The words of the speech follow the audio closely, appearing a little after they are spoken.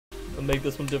I'll make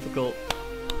this one difficult.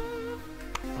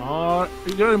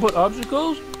 You gonna put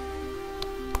obstacles?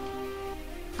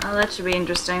 Oh, that should be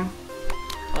interesting.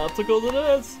 Obstacles it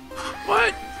is.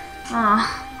 What?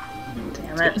 Oh,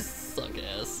 damn it. Suck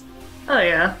ass. Oh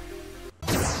yeah.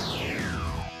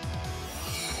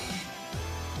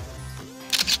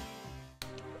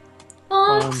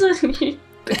 Oh,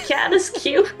 the cat is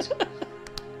cute.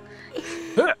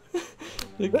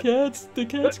 The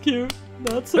cat's cute.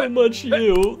 Not so much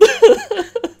you.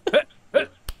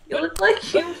 You look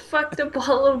like you fucked a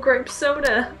bottle of grape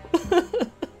soda.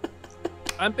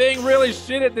 I'm being really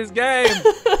shit at this game.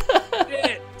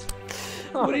 Shit.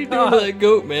 What are you doing to that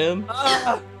goat, man?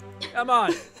 Come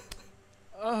on.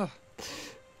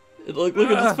 Look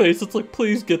at his face. It's like,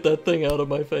 please get that thing out of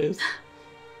my face.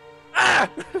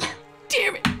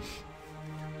 Damn it!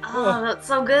 Oh, that's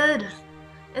so good.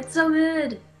 It's so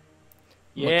good.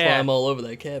 I'm gonna climb all over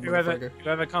that cat, Whoever, motherfucker.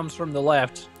 whoever comes from the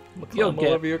left, I'm gonna you'll climb all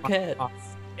get over your cat.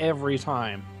 every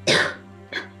time.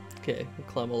 Okay, I'll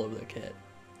climb all over that cat.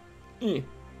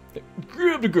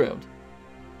 Grab the ground.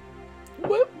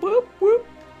 Whoop, whoop, whoop.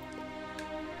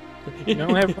 You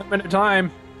don't have limited time.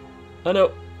 I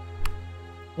know.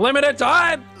 Limited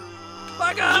time!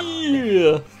 Fuck up!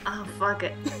 Yeah. Oh, fuck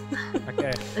it.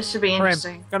 Okay. This should be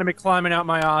interesting. I'm gonna be climbing out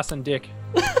my ass and dick.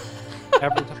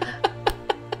 Every time.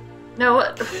 No,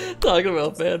 what? Talking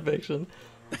about fan fiction.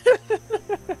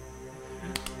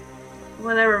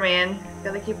 Whatever, man.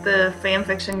 Gotta keep the fan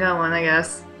fiction going, I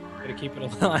guess. Gotta keep it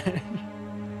alive.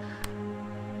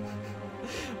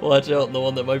 Watch out, the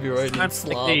one that might be right in Times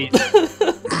slob. like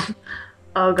these.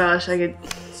 Oh gosh, I could.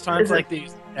 It's times like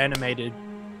these animated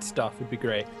stuff would be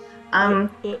great. I'm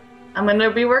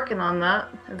gonna be working on that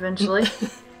eventually.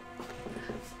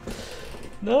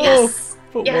 No! Yes!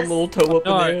 Put Yes! one little toe up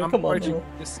No, in there. I'm Come on approaching now.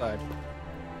 this side.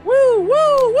 Woo! Woo!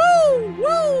 Woo!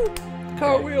 Woo!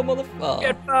 Cartwheel, motherfucker.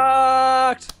 Get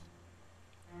fucked!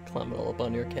 Climb it all up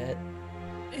on your cat.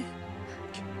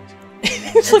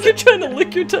 It's like you're trying to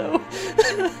lick your toe.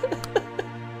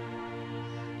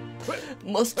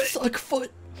 Must suck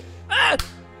foot.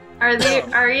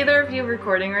 Are either of you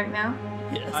recording right now?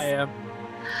 Yes. I am.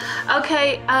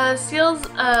 Okay, Seals,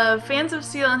 fans of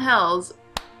Seal and Hells,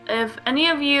 if any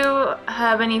of you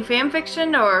have any fan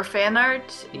fiction or fan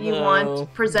art you No,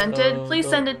 want presented, no, please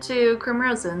don't- send it to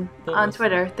Crimrosen Don't on listen-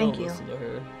 Twitter. Thank don't you. listen to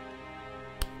her.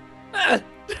 I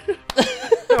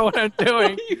know what I'm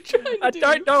doing. What are you trying to I do?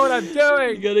 don't know what I'm You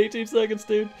doing. got 18 seconds,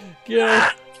 dude. Go.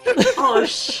 Oh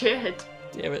shit.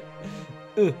 Damn it.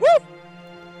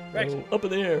 Rex, Oh, up in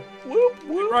the air. Whoop,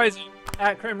 whoop. Rosen.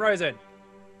 At Crim Rosen.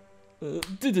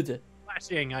 Da-da-da.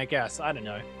 Flashing, I guess. I don't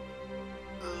know.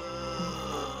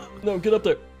 No, get up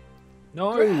there.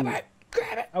 No. Grab it.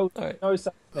 Grab it. Oh, Alright. no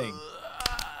such thing.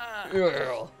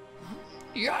 Girl.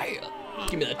 Yeah.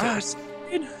 Give me that toe.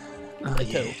 Spin. That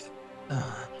toe.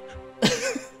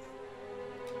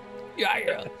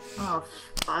 Yeah. Oh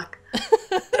fuck.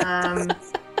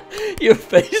 Your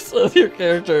face of your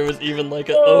character was even like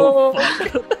a oh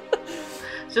fuck.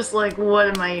 Just like, what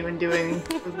am I even doing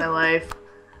with my life?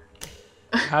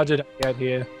 How did I get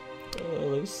here?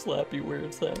 Oh, those slappy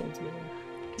weird sounds, man.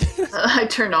 I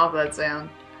turned off that sound.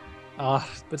 But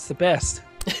it's the best.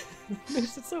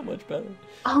 Makes it so much better.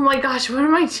 Oh my gosh, what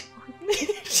am I doing?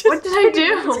 What did I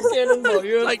do? Cannonball,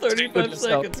 you're at Like, 35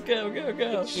 yourself. seconds. Go, go,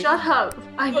 go. Shut up.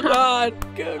 I know. Oh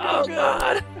God! Go, go, Oh go.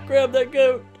 God! Grab that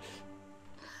goat.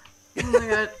 Oh my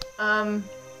god.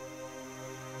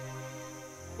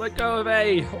 Let go of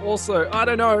A. Also, I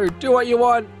don't know. Do what you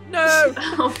want. No.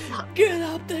 Oh fuck. Get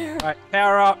up there. All right,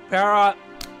 power up, power up.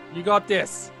 You got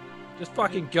this. Just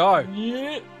fucking go.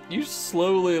 Yeah. You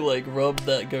slowly like rubbed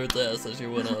that goat's ass as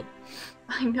you went up.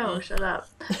 I know, shut up.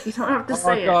 You don't have to Oh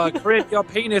say God, Crib, your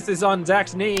penis is on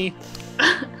Zach's knee.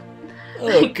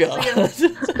 Oh god.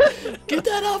 Get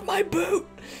that off my boot.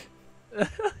 No.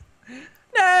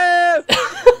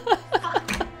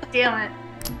 it. Damn it.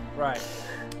 Right.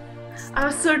 I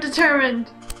was so determined.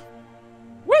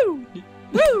 Woo!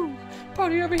 Woo!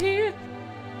 Party over here.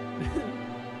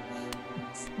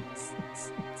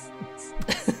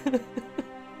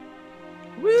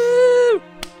 Woo!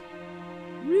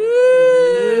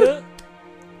 Woo! Yeah.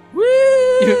 Woo!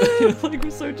 You're like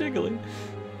we're so jiggly.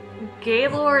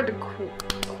 Gaylord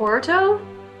Quarto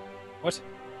What?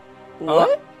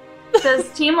 What? says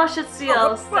Team Luscious Seal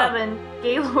Oh, fuck. 7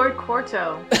 Gaylord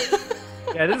Quarto.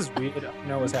 Yeah, this is weird. I don't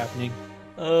know what's happening.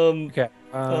 Okay.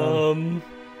 Okay.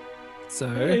 So.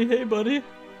 Hey, buddy.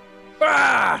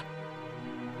 Ah!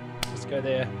 Let's go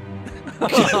there.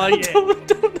 Oh yeah.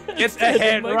 Don't Get the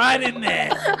head right in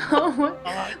there. Oh my,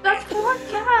 that poor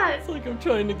cat. It's like I'm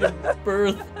trying to give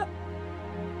birth.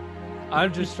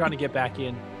 I'm just trying to get back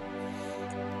in.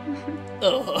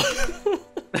 Oh.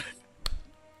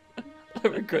 I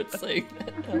regret saying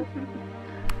that now.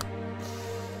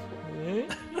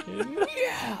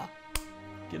 Yeah!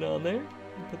 Get on there.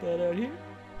 Put that out here.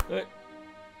 Alright.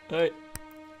 Alright.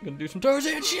 I'm gonna do some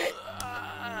Tarzan shit!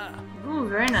 Ooh,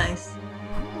 very nice.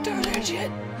 Tarzan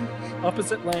shit!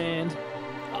 Opposite land.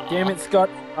 Damn it, Scott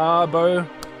Barbo.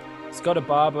 Scott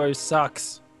Barbo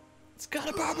sucks.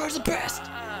 Scott Barbo's the best!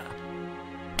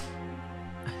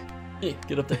 Yeah,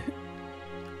 get up there.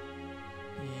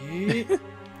 Yeah.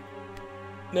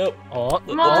 Nope. Oh,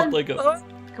 Come on. Let go.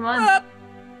 Come on.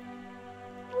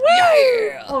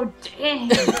 Yeah! Oh, dang.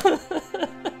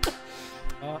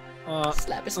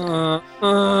 Slap his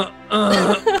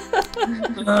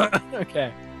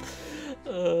okay.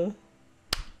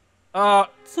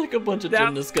 It's like a bunch of That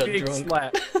gymnasts got big drunk.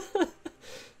 slap.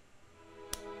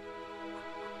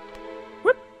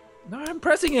 Whoop. No, I'm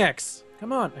pressing X.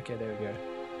 Come on. Okay, there we go.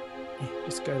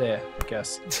 Just go there, I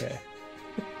guess. Okay.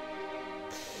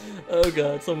 Oh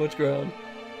god, so much ground.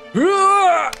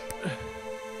 Oh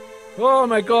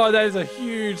my god, that is a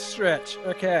huge stretch.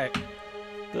 Okay.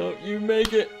 Don't you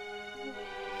make it.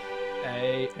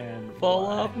 A and Fall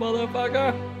Y. off,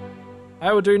 motherfucker.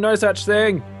 I will do no such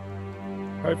thing.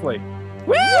 Hopefully.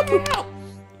 Woo! Ow!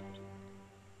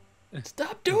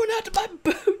 Stop doing that to my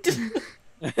boot.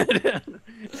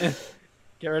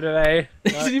 Get rid of A.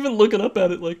 He's even looking up at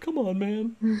it like, come on,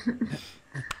 man.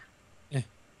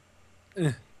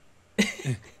 You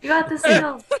got this,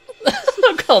 Seal.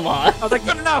 Oh, come on. I was like,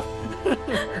 good enough.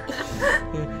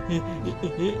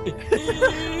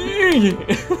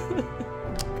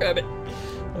 Grab it.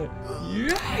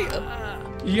 Yeah.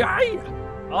 Yay!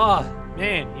 Oh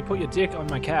man, you put your dick on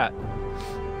my cat.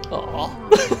 Aw.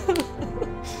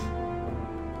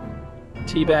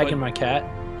 Teabagging my cat.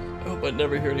 I hope I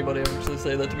never hear anybody actually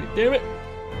say that to me. Damn it.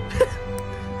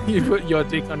 You put your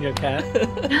dick on your cat.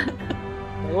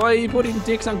 Why are you putting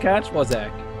dicks on cats for,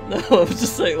 Zach? No, I was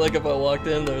just saying, like, if I walked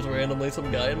in, there was randomly some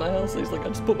guy in my house, he's like, I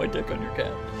just put my dick on your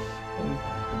cat.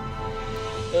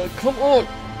 Come on!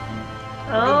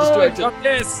 I'm Oh, distracted. Stop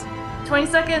this! 20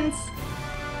 seconds.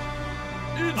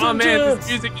 It's Oh man, intense. this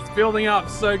music is building up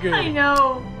so good. I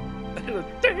know.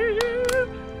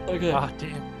 Okay. Ah,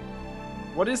 damn.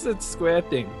 What is that square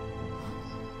thing?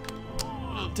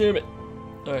 Damn it.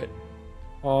 Alright.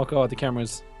 Oh god, the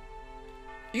cameras.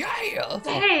 Yeah!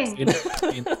 Dang.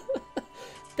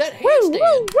 That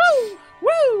handstand! Woo!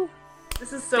 Woo!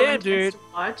 This is so Damn, intense dude. to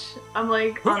watch. I'm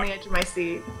like on the edge of my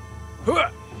seat.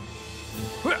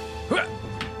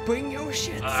 Bring your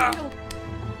shit, Seal!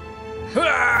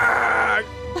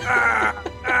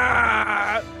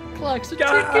 Clock's a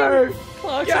ticking!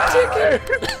 Clock's a ticking!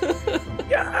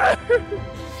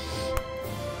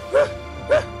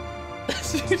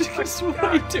 It's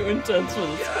way too intense for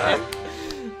this game.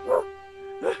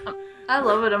 I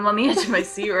love it. I'm on the edge of my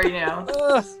seat right now.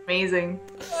 It's amazing.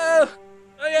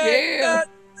 Yeah!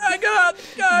 God!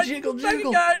 Jiggle,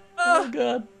 jiggle! God! Oh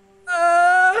god.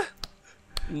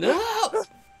 No!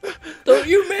 Don't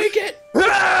you make it!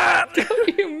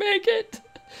 Don't you make it!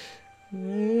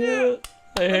 I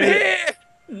hate it.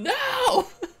 No!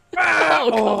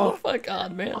 Oh, come the fuck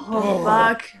on, man. Oh,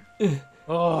 fuck.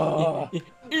 Oh.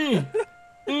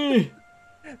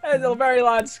 There's a very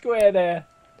large square there.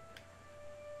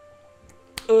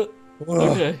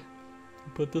 Okay.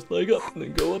 Put this leg up and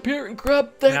then go up here and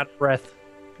grab that. Out of breath.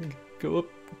 Go up.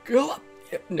 Go up.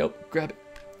 Yep. Nope. Grab it.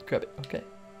 Grab it. Okay.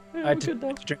 Yeah, I had we're good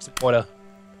now. to drink some water.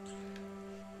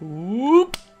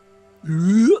 Whoop.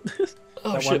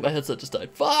 Oh That shit, one. my headset just died.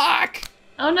 Fuck!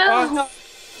 Oh no. Oh, no.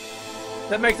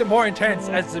 That makes it more intense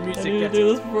as the I music need to gets. do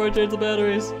this before I change the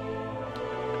batteries.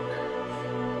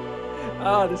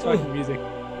 Oh, this fucking music.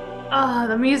 Oh,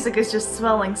 the music is just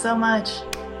swelling so much.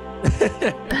 That's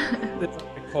like the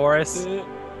chorus.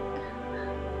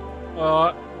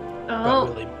 Oh. Oh.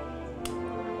 Really.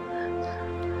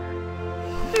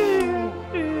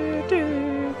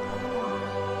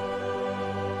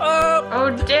 Oh, Oh,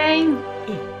 dang.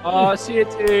 oh shit,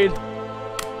 dude.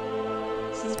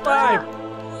 This is 5.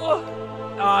 Oh.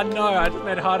 Oh no, I just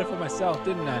made it harder for myself,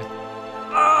 didn't I?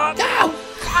 Oh,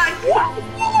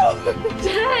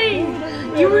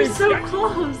 Dang. You were so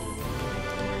close.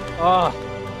 oh,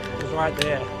 it was right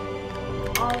there.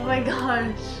 Oh my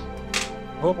gosh.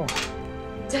 Oh.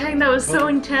 Dang, that was so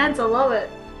intense. I love it.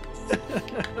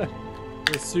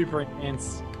 It was super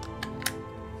intense.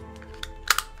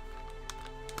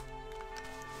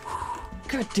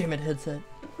 God damn it, headset.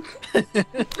 I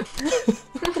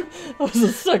was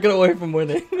a second away from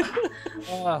winning.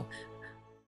 Oh,